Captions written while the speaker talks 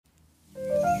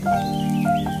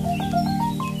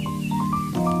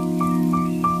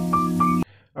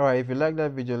Alright, if you like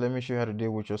that video, let me show you how to do it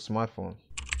with your smartphone.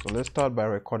 So let's start by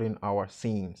recording our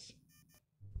scenes.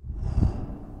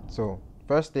 So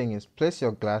first thing is place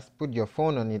your glass, put your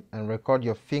phone on it and record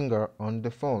your finger on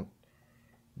the phone.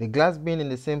 The glass being in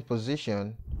the same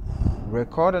position,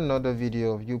 record another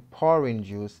video of you pouring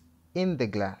juice in the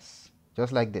glass,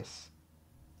 just like this.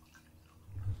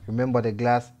 Remember, the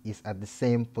glass is at the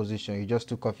same position, you just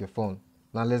took off your phone.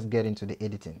 Now let's get into the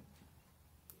editing.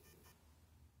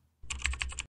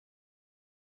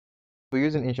 We're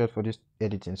using Inshot for this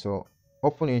editing, so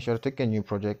open Inshot, take a new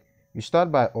project. You start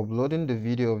by uploading the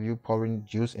video of you pouring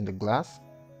juice in the glass.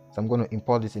 So I'm going to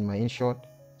import this in my Inshot.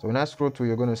 So when I scroll through,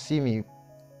 you're going to see me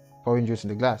pouring juice in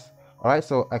the glass. Alright,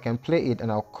 so I can play it and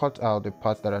I'll cut out the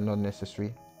parts that are not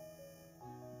necessary.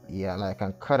 Yeah, like I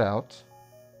can cut out.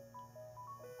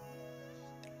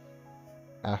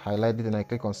 I highlight it and I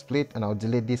click on split and I'll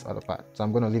delete this other part. So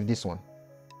I'm going to leave this one.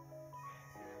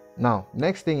 Now,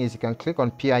 next thing is you can click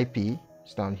on PIP,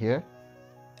 it's down here,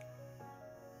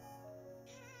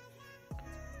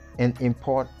 and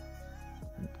import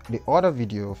the other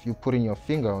video of you putting your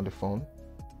finger on the phone,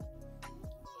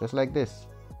 just like this.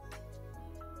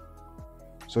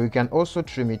 So you can also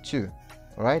trim it too.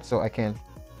 Alright, so I can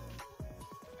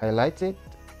highlight it,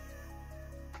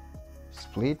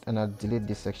 split, and I'll delete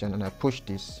this section and I push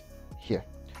this here.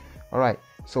 Alright,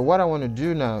 so what I want to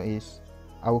do now is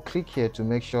I will click here to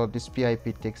make sure this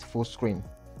PIP takes full screen.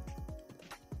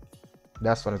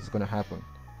 That's what is going to happen.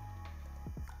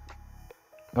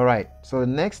 Alright, so the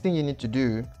next thing you need to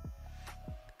do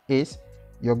is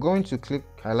you're going to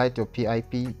highlight your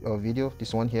PIP or video,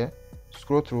 this one here,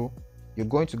 scroll through, you're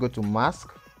going to go to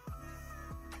mask,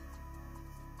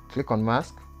 click on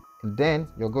mask, and then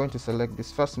you're going to select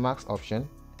this first mask option,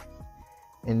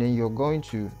 and then you're going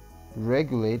to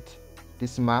regulate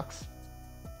this mask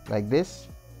like this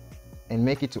and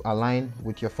make it to align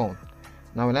with your phone.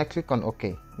 Now when I click on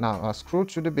OK, now I'll scroll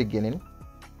through the beginning.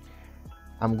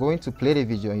 I'm going to play the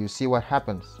video and you see what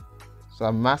happens. So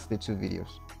I masked the two videos.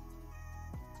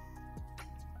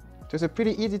 So it's a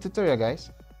pretty easy tutorial, guys.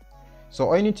 So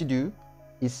all you need to do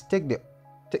is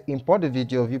import the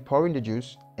video of you pouring the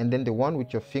juice and then the one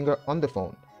with your finger on the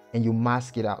phone, and you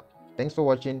mask it out. Thanks for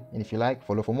watching, and if you like,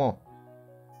 follow for more.